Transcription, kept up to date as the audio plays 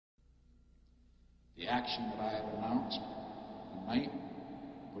The action that I have announced tonight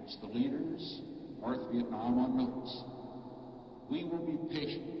puts the leaders of North Vietnam on notice. We will be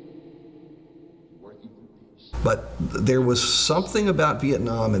patient in working for peace. But there was something about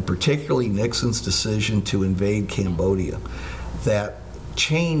Vietnam, and particularly Nixon's decision to invade Cambodia, that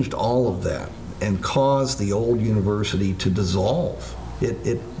changed all of that and caused the old university to dissolve.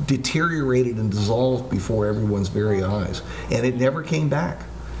 It deteriorated and dissolved before everyone's very eyes, and it never came back.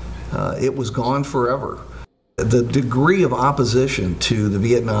 It was gone forever. The degree of opposition to the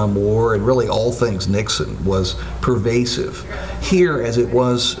Vietnam War and really all things Nixon was pervasive here as it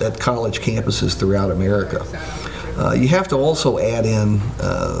was at college campuses throughout America. You have to also add in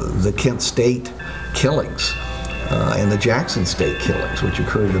the Kent State killings and the Jackson State killings, which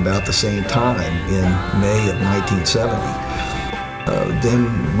occurred at about the same time in May of 1970.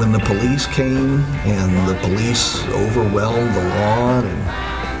 Then when the police came and the police overwhelmed the lawn, and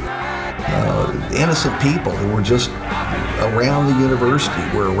innocent people who were just around the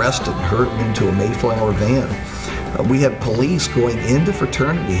university were arrested and herded into a Mayflower van. We had police going into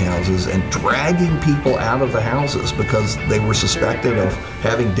fraternity houses and dragging people out of the houses because they were suspected of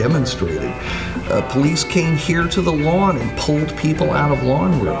having demonstrated. Police came here to the lawn and pulled people out of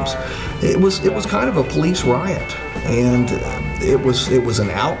lawn rooms. It was kind of a police riot, and it was an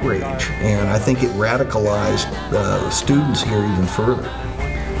outrage, and I think it radicalized students here even further.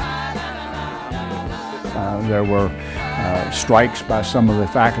 There were strikes by some of the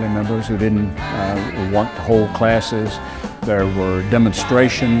faculty members who didn't want to hold classes. There were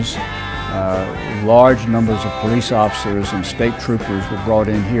demonstrations. Large numbers of police officers and state troopers were brought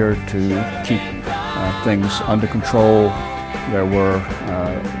in here to keep things under control.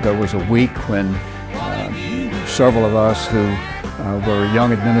 There was a week when several of us who were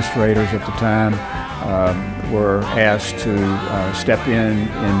young administrators at the time were asked to step in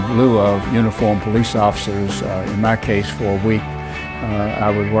lieu of uniformed police officers. In my case, for a week, I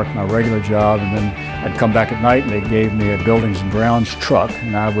would work my regular job, and then I'd come back at night and they gave me a buildings and grounds truck,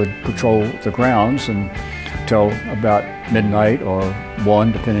 and I would patrol the grounds until about midnight or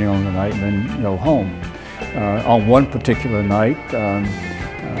 1, depending on the night, and then go home. On one particular night,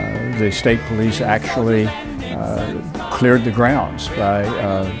 the state police actually cleared the grounds by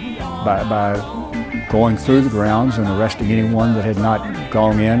going through the grounds and arresting anyone that had not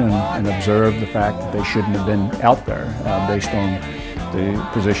gone in and observed the fact that they shouldn't have been out there based on the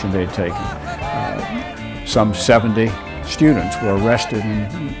position they had taken. Some 70 students were arrested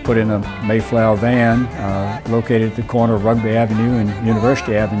and put in a Mayflower van located at the corner of Rugby Avenue and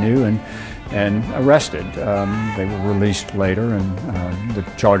University Avenue and arrested. They were released later, and the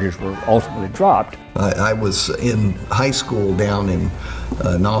charges were ultimately dropped. I was in high school down in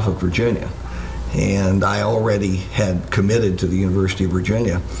Norfolk, Virginia, and I already had committed to the University of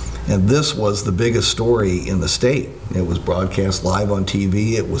Virginia. And this was the biggest story in the state. It was broadcast live on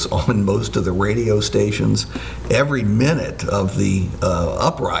TV. It was on most of the radio stations. Every minute of the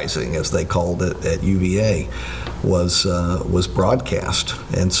uprising, as they called it at UVA, was broadcast.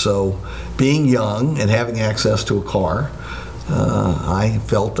 And so, being young and having access to a car, I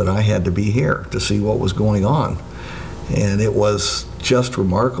felt that I had to be here to see what was going on. And it was just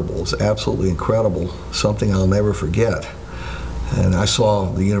remarkable. It was absolutely incredible, something I'll never forget. And I saw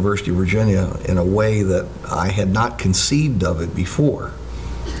the University of Virginia in a way that I had not conceived of it before.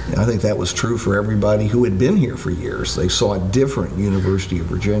 And I think that was true for everybody who had been here for years. They saw a different University of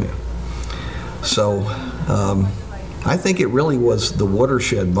Virginia. So I think it really was the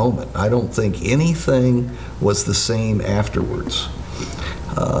watershed moment. I don't think anything was the same afterwards.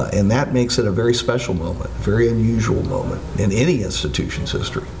 And that makes it a very special moment, a very unusual moment in any institution's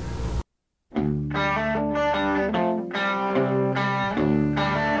history.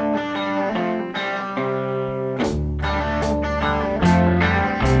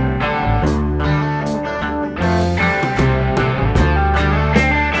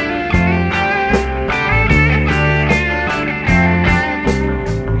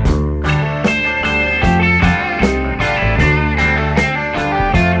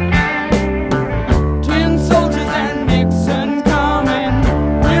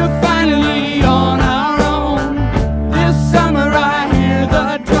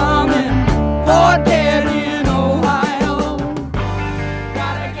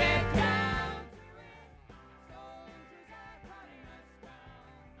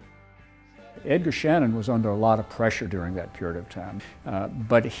 Edgar Shannon was under a lot of pressure during that period of time,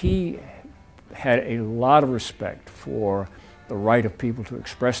 but he had a lot of respect for the right of people to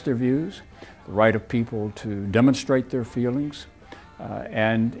express their views, the right of people to demonstrate their feelings,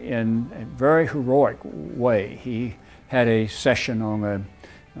 and in a very heroic way, he had a session on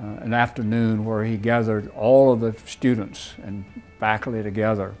an afternoon where he gathered all of the students and faculty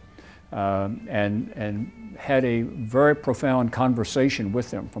together and had a very profound conversation with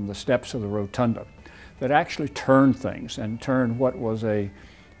them from the steps of the rotunda that actually turned things and turned what was a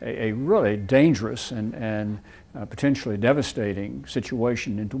really dangerous and potentially devastating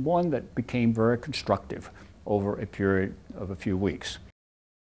situation into one that became very constructive over a period of a few weeks.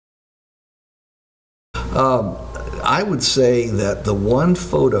 I would say that the one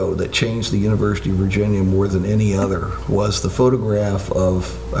photo that changed the University of Virginia more than any other was the photograph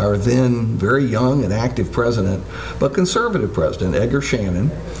of our then very young and active president, but conservative president, Edgar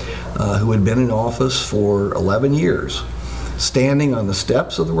Shannon, who had been in office for 11 years, standing on the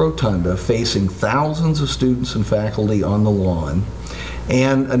steps of the rotunda facing thousands of students and faculty on the lawn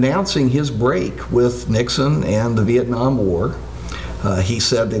and announcing his break with Nixon and the Vietnam War. He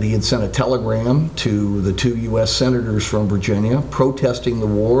said that he had sent a telegram to the 2 U.S. senators from Virginia protesting the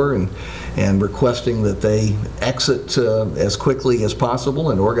war and requesting that they exit as quickly as possible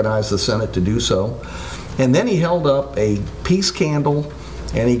and organize the Senate to do so. And then he held up a peace candle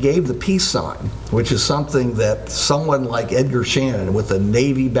and he gave the peace sign, which is something that someone like Edgar Shannon, with a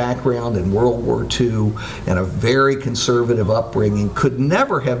Navy background in World War II and a very conservative upbringing, could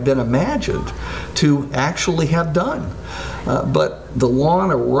never have been imagined to actually have done. But the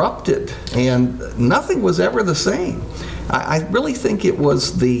lawn erupted and nothing was ever the same. I really think it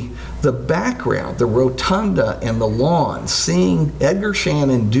was the background, the rotunda and the lawn, seeing Edgar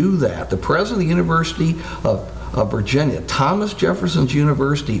Shannon do that, the president of the University of Virginia, Thomas Jefferson's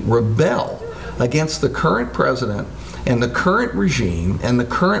University, rebel against the current president and the current regime and the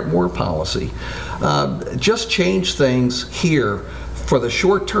current war policy, just changed things here for the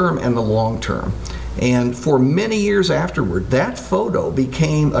short term and the long term. And for many years afterward, that photo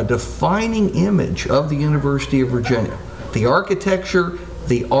became a defining image of the University of Virginia. The architecture,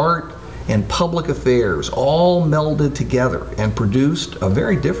 the art, and public affairs all melded together and produced a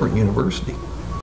very different university.